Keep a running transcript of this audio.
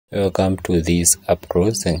Welcome to this up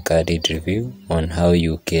close and candid review on how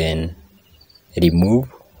you can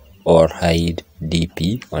remove or hide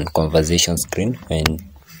DP on conversation screen when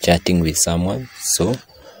chatting with someone. So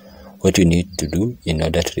what you need to do in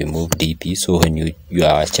order to remove DP, so when you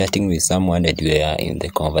are chatting with someone and you are in the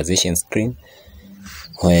conversation screen,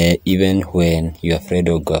 where even when your friend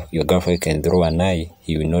or your girlfriend can throw an eye,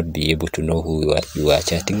 you will not be able to know who you are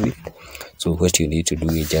chatting with. So what you need to do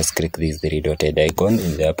is just click this three-dotted icon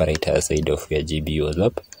in the upper right hand side of your GB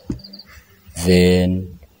WhatsApp.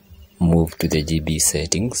 Then move to the GB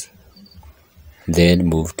settings. Then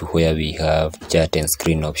move to where we have chat and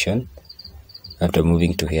screen option. After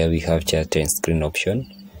moving to where we have chat and screen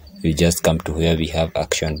option, we just come to where we have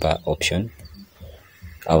action bar option.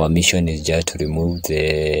 Our mission is just to remove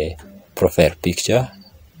the profile picture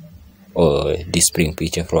or displaying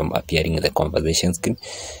picture from appearing in the conversation screen.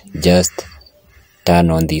 Just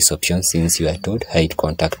turn on this option. Since you are told hide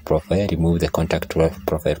contact profile, remove the contact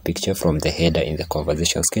profile picture from the header in the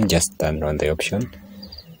conversation screen. Just turn on the option,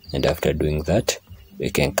 and after doing that, we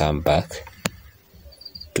can come back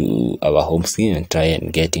to our home screen and try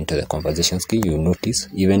and get into the conversation screen. You notice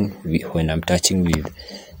even when I'm touching with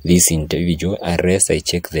this individual, unless I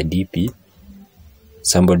check the DP,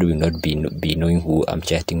 somebody will not be knowing who I'm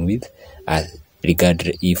chatting with,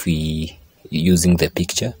 regardless if we using the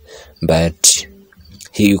picture. But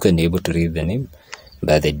here you can be able to read the name,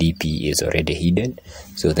 but the DP is already hidden.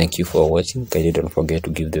 So thank you for watching. Kindly don't forget to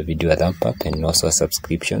give the video a thumb up and also a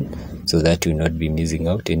subscription so that you will not be missing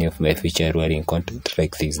out any of my future learning content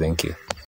like this. Thank you.